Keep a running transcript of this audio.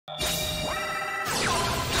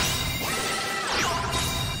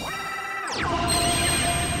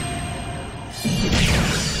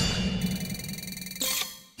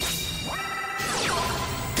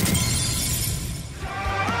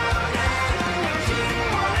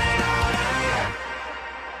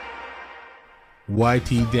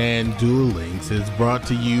YTDan Duel Links is brought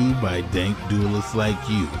to you by dank duelists like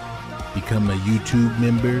you. Become a YouTube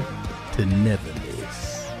member to never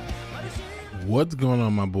miss. What's going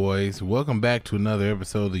on, my boys? Welcome back to another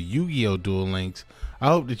episode of Yu-Gi-Oh! Duel Links. I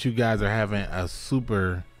hope that you guys are having a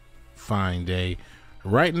super fine day.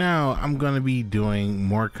 Right now, I'm going to be doing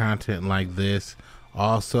more content like this.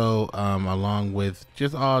 Also, along with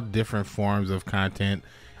just all different forms of content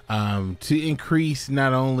to increase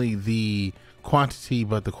not only the quantity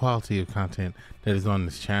but the quality of content that is on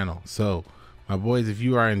this channel. So my boys, if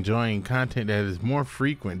you are enjoying content that is more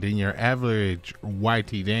frequent than your average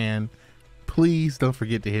YTDan, please don't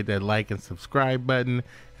forget to hit that like and subscribe button,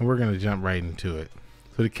 and we're going to jump right into it.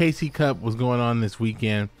 So the KC Cup was going on this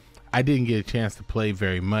weekend. I didn't get a chance to play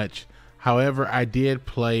very much. However, I did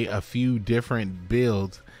play a few different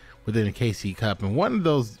builds within the KC Cup, and one of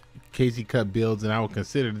those KC Cup builds, and I would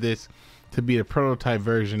consider this to be the prototype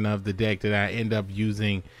version of the deck that I end up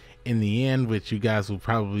using in the end, which you guys will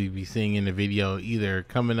probably be seeing in the video either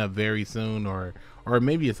coming up very soon or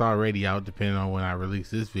maybe it's already out depending on when I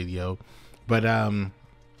release this video. But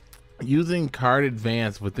using card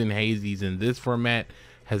advance within Hazy's in this format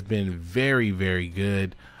has been very, very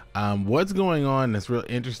good. What's going on that's real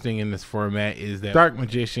interesting in this format is that Dark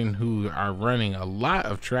Magician, who are running a lot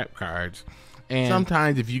of trap cards, and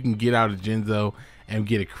sometimes if you can get out a Genzo and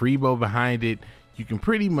get a Karibo behind it, you can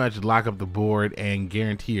pretty much lock up the board and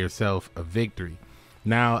guarantee yourself a victory.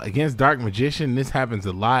 Now against Dark Magician, this happens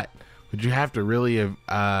a lot, but you have to really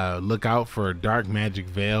look out for Dark Magic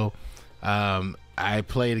Veil. I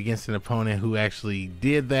played against an opponent who actually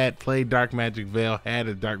did that, played Dark Magic Veil, had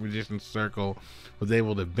a Dark Magician circle, was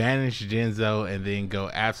able to banish Genzo and then go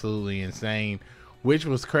absolutely insane, which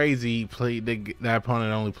was crazy. That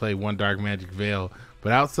opponent only played one Dark Magic Veil,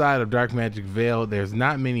 but outside of Dark Magic Veil, there's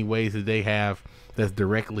not many ways that they have that's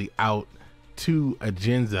directly out to a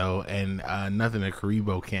Genzo, and nothing a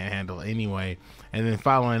Karibo can't handle anyway. And then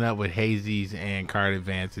following up with Hazy's and card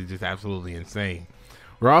advance is just absolutely insane.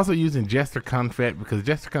 We're also using Jester Confet because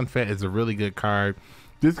Jester Confet is a really good card.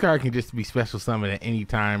 This card can just be special summoned at any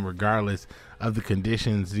time regardless of the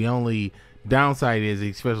conditions. The only downside is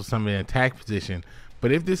a special summon in attack position.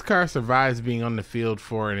 But if this card survives being on the field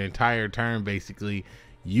for an entire turn, basically,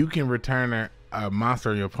 you can return a monster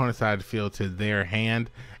on your opponent's side of the field to their hand.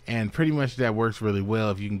 And pretty much that works really well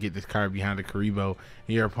if you can get this card behind a Karibo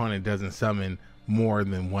and your opponent doesn't summon more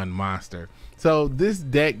than one monster. So this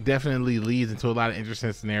deck definitely leads into a lot of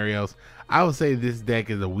interesting scenarios. I would say this deck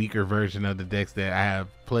is a weaker version of the decks that I have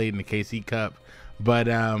played in the KC Cup. But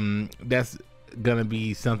that's gonna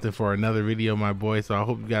be something for another video, my boy. So I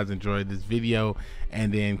hope you guys enjoyed this video,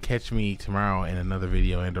 and then catch me tomorrow in another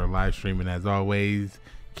video and or live stream. And as always,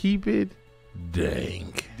 keep it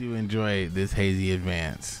dank. Do enjoy this Hazy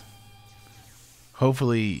advance.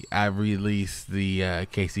 Hopefully I released the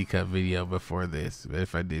KC Cup video before this, but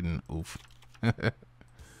if I didn't, oof.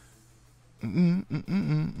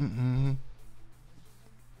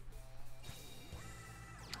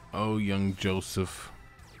 Oh, young Joseph.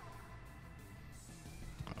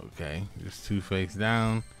 Okay, just two face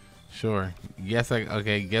down. Sure. Guess I'm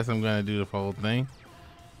gonna do the whole thing.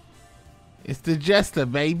 It's the Jester,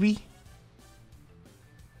 baby.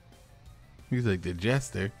 He's like the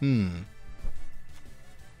Jester.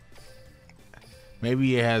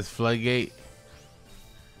 Maybe it has Floodgate.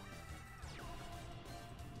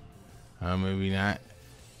 Maybe not.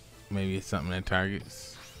 Maybe it's something that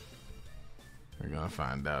targets. We're gonna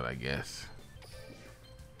find out, I guess.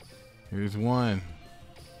 Here's one.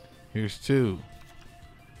 Here's two.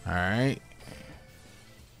 All right.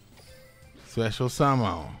 Special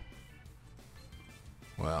summon.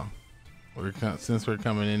 Well, since we're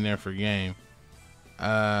coming in there for game,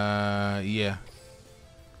 yeah.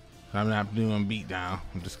 I'm not doing beatdown.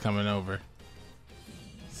 I'm just coming over.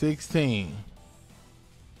 16.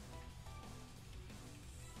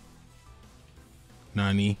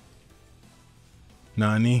 Nani?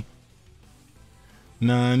 Nani?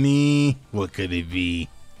 Nani? What could it be?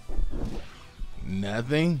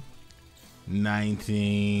 Nothing.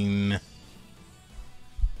 19.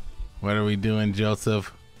 What are we doing,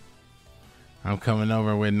 Joseph? I'm coming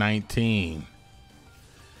over with 19.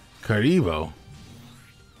 Karibo.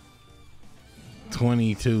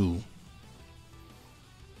 22.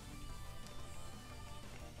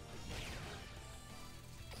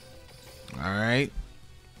 All right.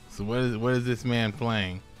 So what is this man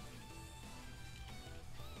playing?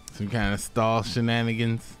 Some kind of stall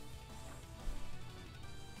shenanigans.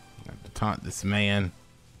 I have to taunt this man.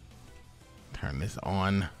 Turn this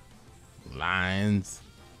on. Lines.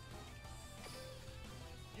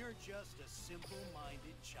 You're just a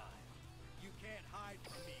simple-minded child. You can't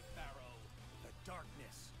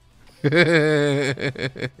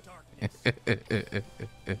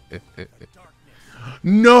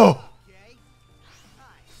No!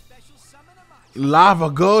 Lava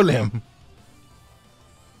golem!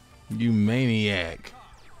 You maniac.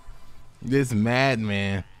 This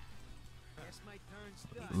madman.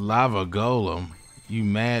 Lava golem. You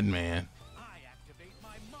madman.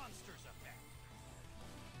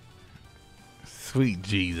 Sweet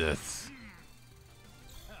Jesus.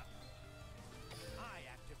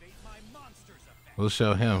 We'll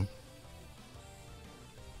show him.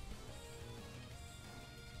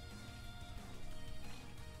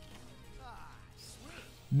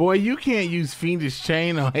 Boy, you can't use Fiendish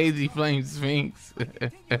Chain on Hazy Flame Sphinx.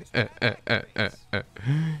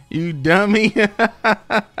 You dummy.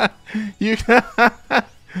 You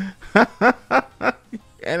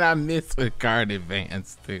and I missed with card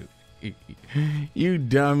advance too. You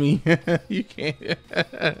dummy. You can't.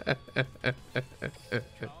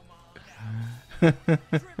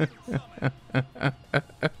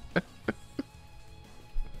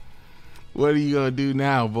 What are you gonna do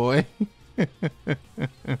now, boy?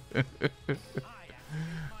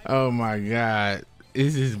 Oh my God,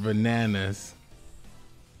 this is bananas.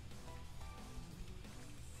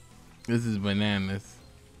 This is bananas.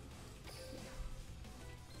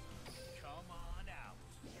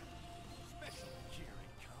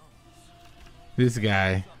 This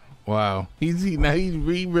guy, wow,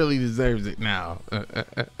 he really deserves it now.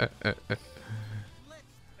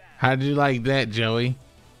 How'd you like that, Joey?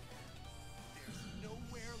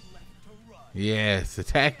 Yes,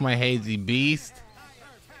 attack my Hazy Beast.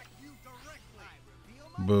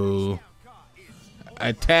 Boo.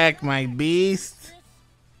 Attack my beast.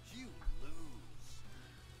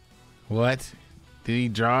 What? Did he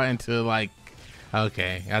draw into like...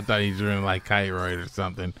 Okay, I thought he drew in like Kyroid or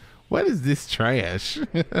something. What is this trash? You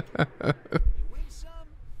win some,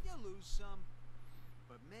 you lose some.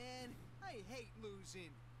 But man, I hate losing.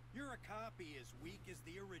 You're a copy as weak as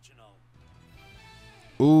the original.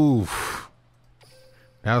 Oof.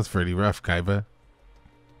 That was pretty rough, Kaiba.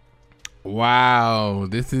 Wow,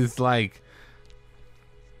 this is like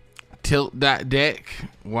tilt that deck.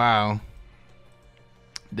 Wow,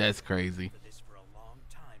 that's crazy. This for a long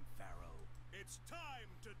time, Pharaoh. It's time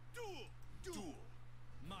to duel.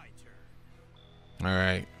 My turn. All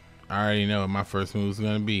right, I already know what my first move is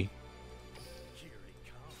gonna be. Here it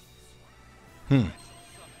comes.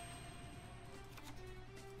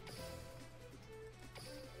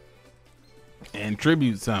 And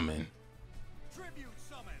tribute summon. Tribute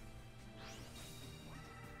summon.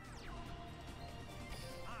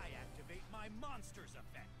 I activate my monster's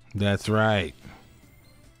effect. That's right.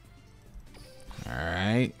 All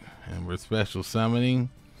right, and we're special summoning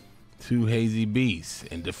 2 Hazy Beasts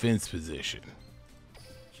in defense position.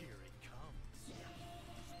 Here it comes.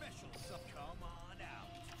 Special come on out.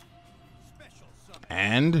 Special summon.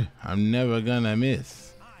 And I'm never gonna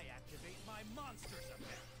miss. I activate my monster's effect.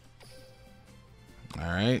 All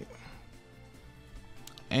right.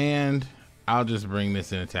 And I'll just bring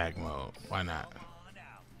this in attack mode. Why not? Come on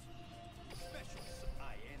out.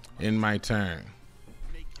 In my turn.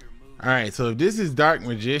 All right, so if this is Dark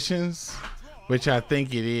Magicians, which I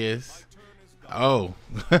think it is. Oh.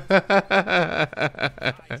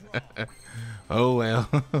 Oh, well.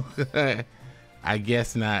 I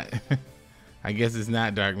guess not. I guess it's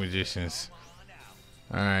not Dark Magicians.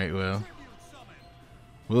 All right, well.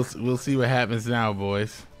 We'll see what happens now,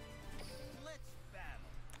 boys.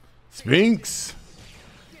 Sphinx.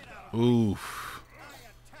 Oof.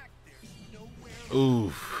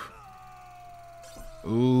 Oof.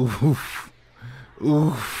 Oof.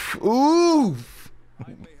 Oof. Oof.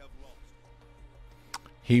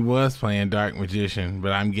 He was playing Dark Magician,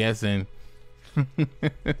 but I'm guessing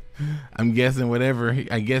whatever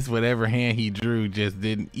hand he drew just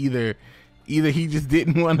didn't either he just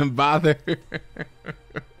didn't want to bother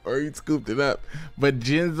or he scooped it up. But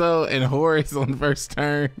Jinzo and Horus on the first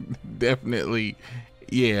turn definitely,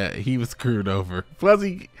 yeah, he was screwed over. Plus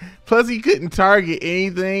he couldn't target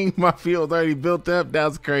anything. My field's already built up. That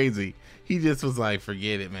was crazy. He just was like,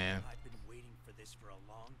 forget it, man. I've been waiting for this for a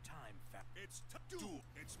long time. It's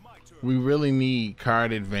my turn. We really need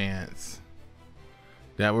card advance.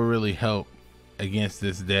 That would really help against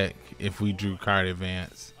this deck if we drew card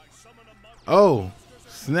advance. Oh,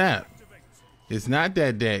 snap. It's not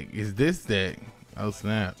that deck. It's this deck. Oh,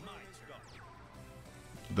 snap.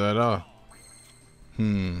 That all.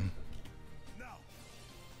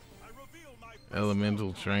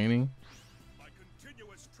 Elemental training. My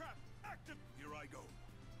continuous trap active. Here I go.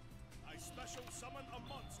 I special summon a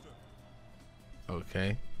monster.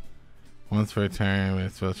 Okay. Once per turn, when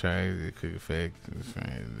spell tries, it could affect it's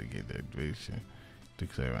trying to get that activation.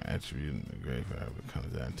 Declare an attribute in the graveyard, but it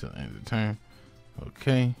comes out until the end of the turn.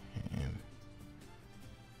 Okay, and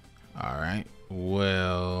all right.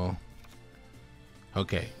 Well,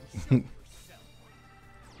 okay. It's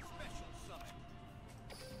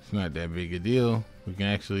not that big a deal. We can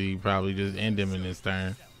actually probably just end him in this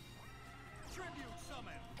turn.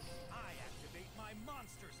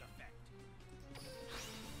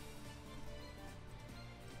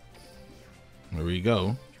 There we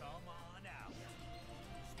go.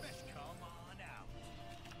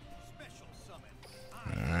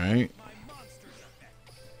 All right.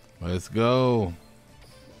 Let's go.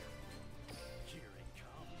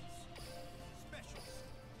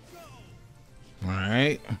 All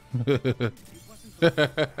right. So I didn't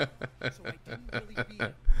really feel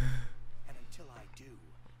it. And until I do,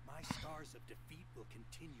 my scars of defeat will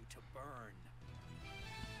continue to burn.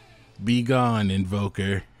 Be gone,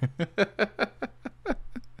 Invoker.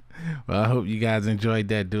 Well, I hope you guys enjoyed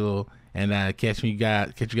that duel, and catch you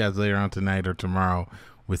guys later on tonight or tomorrow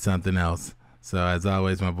with something else. So as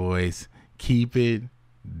always, my boys, keep it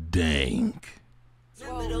dank.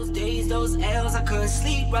 Remember those days, those L's, I couldn't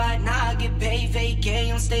sleep right now. I get paid,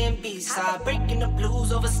 vacay, I'm staying B-side. Breaking the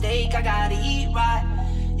blues over steak, I gotta eat right.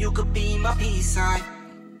 You could be my peace sign.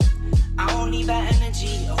 I don't need that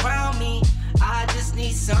energy around me. I just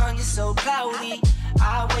need sun, you're so cloudy.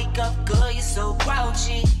 I wake up good, you're so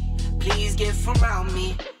grouchy. Please get from around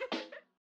me.